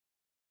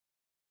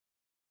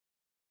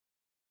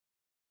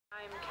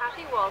I'm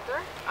Cathy Walter.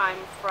 I'm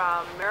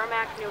from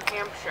Merrimack, New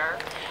Hampshire,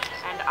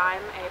 and I'm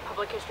a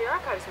public history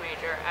archives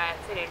major at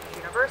St. Andrews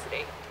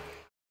University.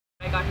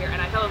 I got here and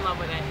I fell in love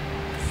with it,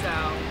 so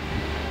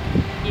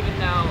even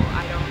though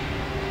I don't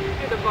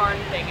do the barn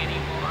thing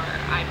anymore,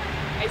 I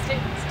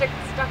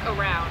stuck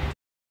around.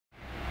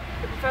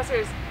 The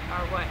professors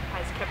are what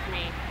has kept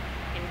me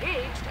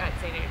engaged at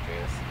St.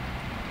 Andrews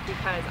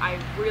because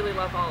I really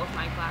love all of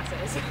my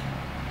classes.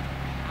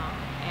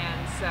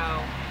 And so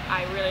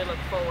I really look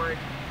forward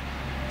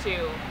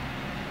to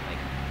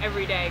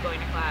every day going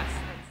to class.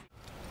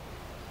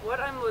 What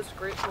I'm most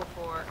grateful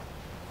for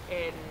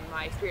in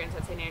my experience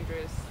at St.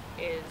 Andrews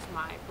is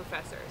my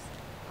professors,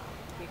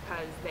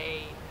 because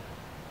they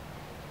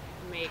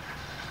make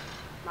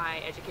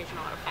my education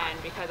a lot of fun,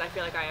 and because I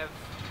feel like I have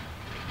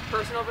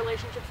personal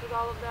relationships with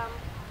all of them,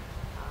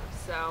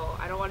 so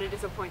I don't want to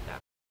disappoint them.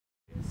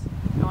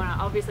 I want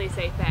to obviously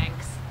say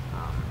thanks,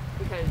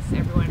 because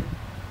everyone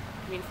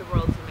means the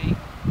world to me.